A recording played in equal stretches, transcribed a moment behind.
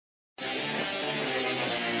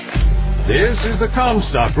This is the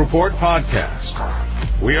Comstock Report podcast.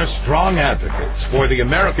 We are strong advocates for the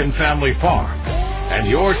American family farm and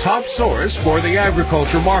your top source for the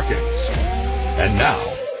agriculture markets. And now,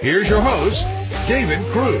 here's your host, David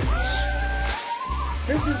Cruz.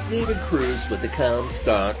 This is David Cruz with the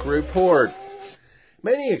Comstock Report.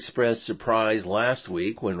 Many expressed surprise last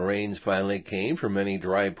week when rains finally came for many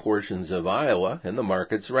dry portions of Iowa and the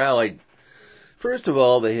markets rallied. First of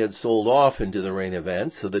all, they had sold off into the rain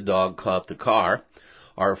event, so the dog caught the car.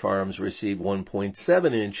 Our farms received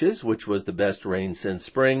 1.7 inches, which was the best rain since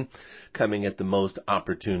spring, coming at the most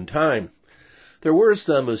opportune time. There were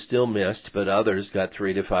some who still missed, but others got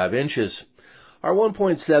 3 to 5 inches. Our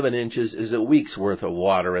 1.7 inches is a week's worth of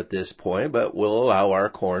water at this point, but will allow our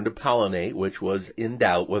corn to pollinate, which was in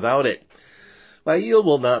doubt without it. My yield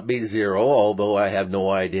will not be zero, although I have no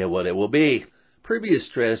idea what it will be. Previous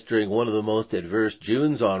stress during one of the most adverse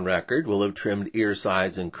Junes on record will have trimmed ear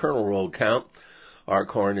size and kernel roll count. Our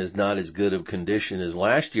corn is not as good of condition as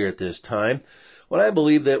last year at this time, when I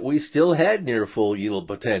believe that we still had near full yield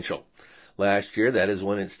potential. Last year, that is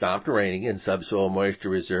when it stopped raining and subsoil moisture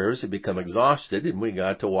reserves had become exhausted, and we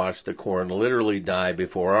got to watch the corn literally die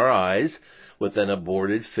before our eyes, with an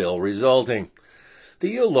aborted fill resulting. The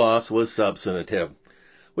yield loss was substantive.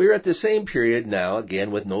 We are at the same period now, again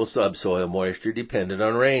with no subsoil moisture dependent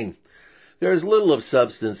on rain. There is little of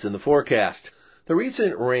substance in the forecast. The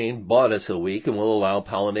recent rain bought us a week and will allow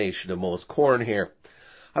pollination of most corn here.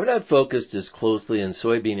 I've not focused as closely on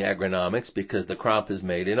soybean agronomics because the crop is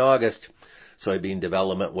made in August. Soybean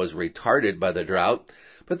development was retarded by the drought,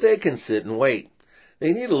 but they can sit and wait.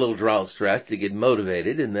 They need a little drought stress to get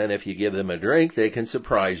motivated, and then if you give them a drink, they can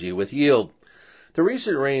surprise you with yield. The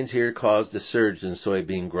recent rains here caused a surge in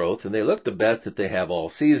soybean growth, and they look the best that they have all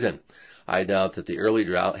season. I doubt that the early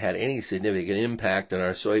drought had any significant impact on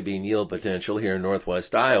our soybean yield potential here in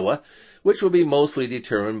northwest Iowa, which will be mostly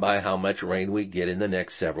determined by how much rain we get in the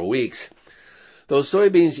next several weeks. Though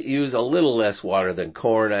soybeans use a little less water than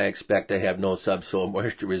corn, I expect to have no subsoil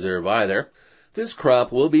moisture reserve either. This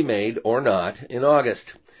crop will be made, or not, in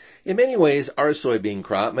August. In many ways, our soybean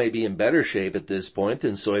crop may be in better shape at this point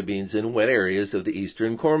than soybeans in wet areas of the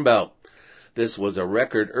eastern Corn Belt. This was a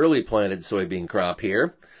record early planted soybean crop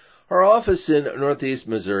here. Our office in northeast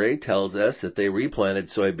Missouri tells us that they replanted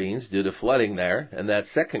soybeans due to flooding there, and that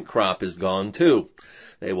second crop is gone too.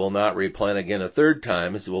 They will not replant again a third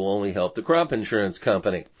time, as it will only help the crop insurance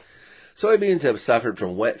company. Soybeans have suffered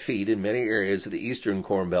from wet feet in many areas of the eastern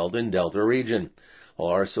Corn Belt and Delta region. While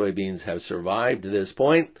our soybeans have survived to this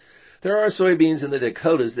point, there are soybeans in the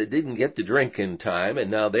Dakotas that didn't get to drink in time, and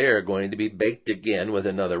now they are going to be baked again with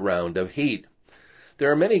another round of heat.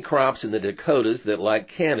 There are many crops in the Dakotas that, like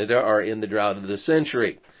Canada, are in the drought of the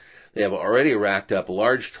century. They have already racked up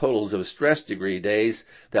large totals of stress degree days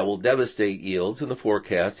that will devastate yields, and the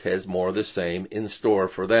forecast has more of the same in store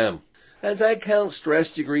for them. As I count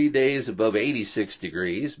stress degree days above 86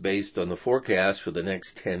 degrees, based on the forecast for the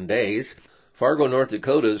next 10 days, Fargo, North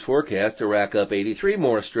Dakota is forecast to rack up 83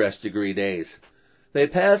 more stress degree days. They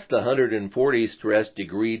passed the 140 stress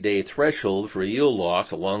degree day threshold for yield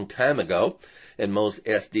loss a long time ago, and most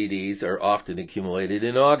SDDs are often accumulated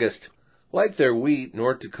in August. Like their wheat,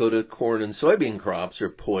 North Dakota corn and soybean crops are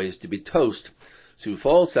poised to be toast. Sioux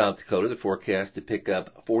Falls, South Dakota, is forecast to pick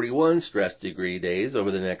up 41 stress degree days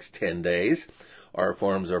over the next 10 days. Our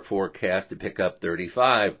farms are forecast to pick up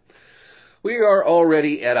 35. We are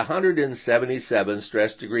already at 177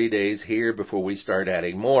 stress degree days here before we start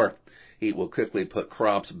adding more. Heat will quickly put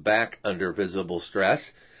crops back under visible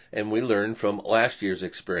stress, and we learned from last year's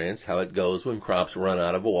experience how it goes when crops run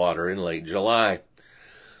out of water in late July.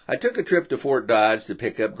 I took a trip to Fort Dodge to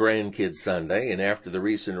pick up grandkids Sunday, and after the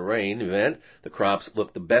recent rain event, the crops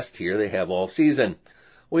look the best here they have all season.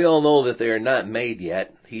 We all know that they are not made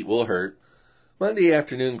yet. Heat will hurt. Monday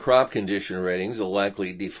afternoon crop condition ratings will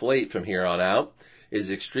likely deflate from here on out. It is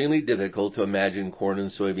extremely difficult to imagine corn and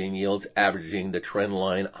soybean yields averaging the trend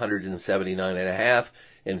line 179.5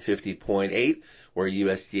 and 50.8, where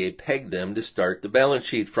USDA pegged them to start the balance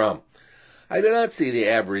sheet from. I do not see the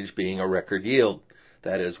average being a record yield.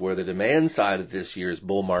 That is where the demand side of this year's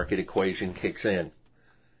bull market equation kicks in.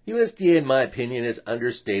 USDA, in my opinion, has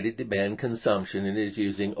understated demand consumption and is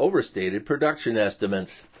using overstated production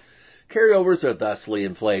estimates. Carryovers are thusly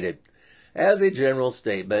inflated. As a general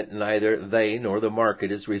statement, neither they nor the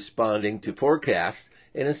market is responding to forecasts,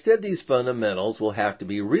 and instead these fundamentals will have to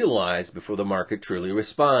be realized before the market truly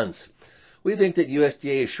responds. We think that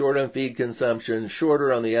USDA is short on feed consumption,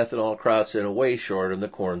 shorter on the ethanol crops, and way short on the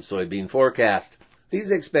corn-soybean forecast.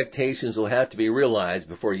 These expectations will have to be realized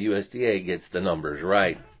before USDA gets the numbers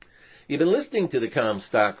right. You've been listening to the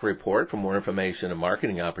Comstock Report. For more information and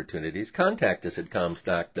marketing opportunities, contact us at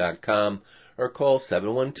Comstock.com or call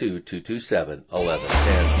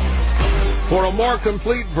 712-227-1110. For a more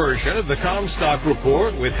complete version of the Comstock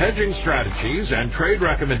Report with hedging strategies and trade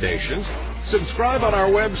recommendations, subscribe on our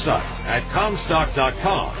website at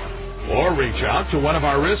Comstock.com or reach out to one of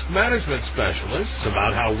our risk management specialists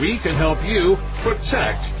about how we can help you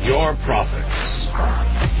protect your profits.